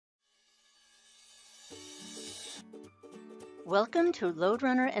Welcome to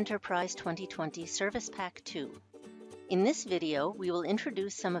LoadRunner Enterprise 2020 Service Pack 2. In this video, we will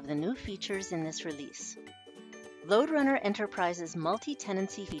introduce some of the new features in this release. LoadRunner Enterprise's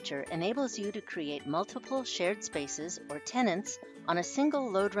multi-tenancy feature enables you to create multiple shared spaces or tenants on a single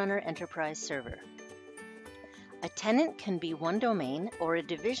LoadRunner Enterprise server. A tenant can be one domain or a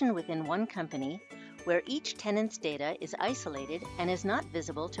division within one company where each tenant's data is isolated and is not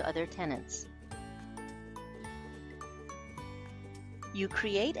visible to other tenants. You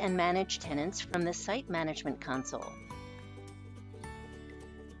create and manage tenants from the Site Management Console.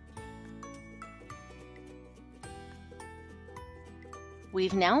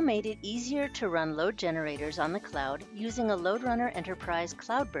 We've now made it easier to run load generators on the cloud using a LoadRunner Enterprise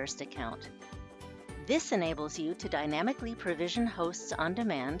Cloudburst account. This enables you to dynamically provision hosts on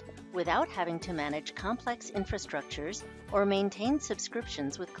demand without having to manage complex infrastructures or maintain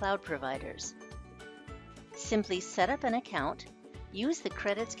subscriptions with cloud providers. Simply set up an account, use the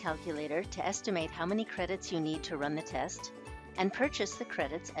credits calculator to estimate how many credits you need to run the test, and purchase the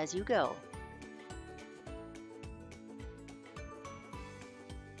credits as you go.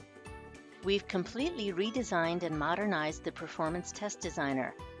 We've completely redesigned and modernized the Performance Test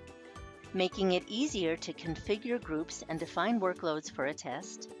Designer, making it easier to configure groups and define workloads for a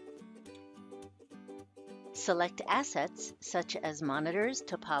test, select assets such as monitors,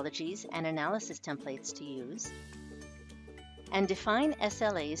 topologies, and analysis templates to use, and define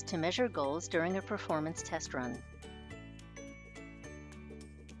SLAs to measure goals during a performance test run.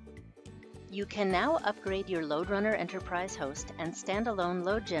 You can now upgrade your LoadRunner Enterprise host and standalone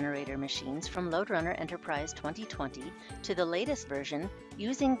load generator machines from LoadRunner Enterprise 2020 to the latest version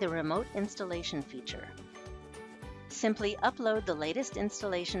using the remote installation feature. Simply upload the latest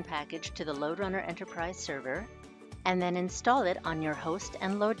installation package to the LoadRunner Enterprise server and then install it on your host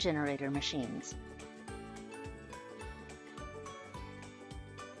and load generator machines.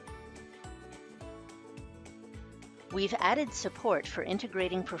 We've added support for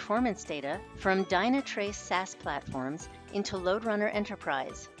integrating performance data from Dynatrace SaaS platforms into LoadRunner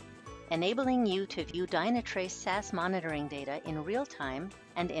Enterprise, enabling you to view Dynatrace SaaS monitoring data in real time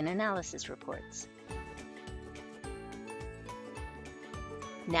and in analysis reports.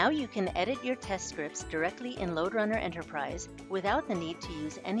 Now you can edit your test scripts directly in LoadRunner Enterprise without the need to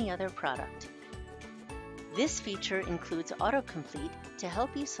use any other product. This feature includes autocomplete to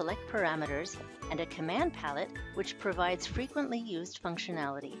help you select parameters and a command palette which provides frequently used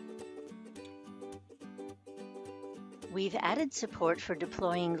functionality. We've added support for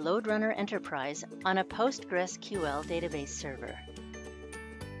deploying LoadRunner Enterprise on a Postgresql database server.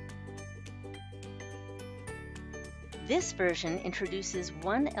 This version introduces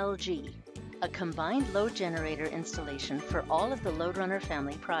OneLG, a combined load generator installation for all of the LoadRunner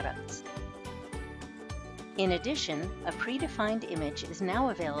family products. In addition, a predefined image is now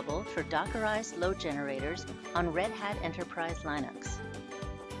available for Dockerized load generators on Red Hat Enterprise Linux.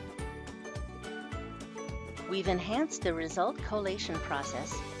 We've enhanced the result collation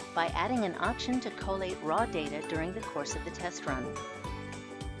process by adding an option to collate raw data during the course of the test run.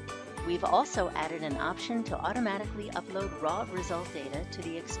 We've also added an option to automatically upload raw result data to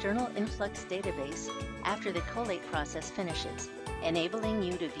the external Influx database after the collate process finishes, enabling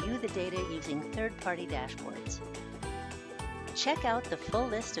you to view the data using third-party dashboards. Check out the full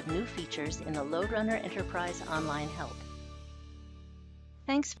list of new features in the LoadRunner Enterprise Online Help.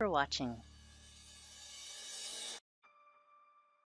 Thanks for watching.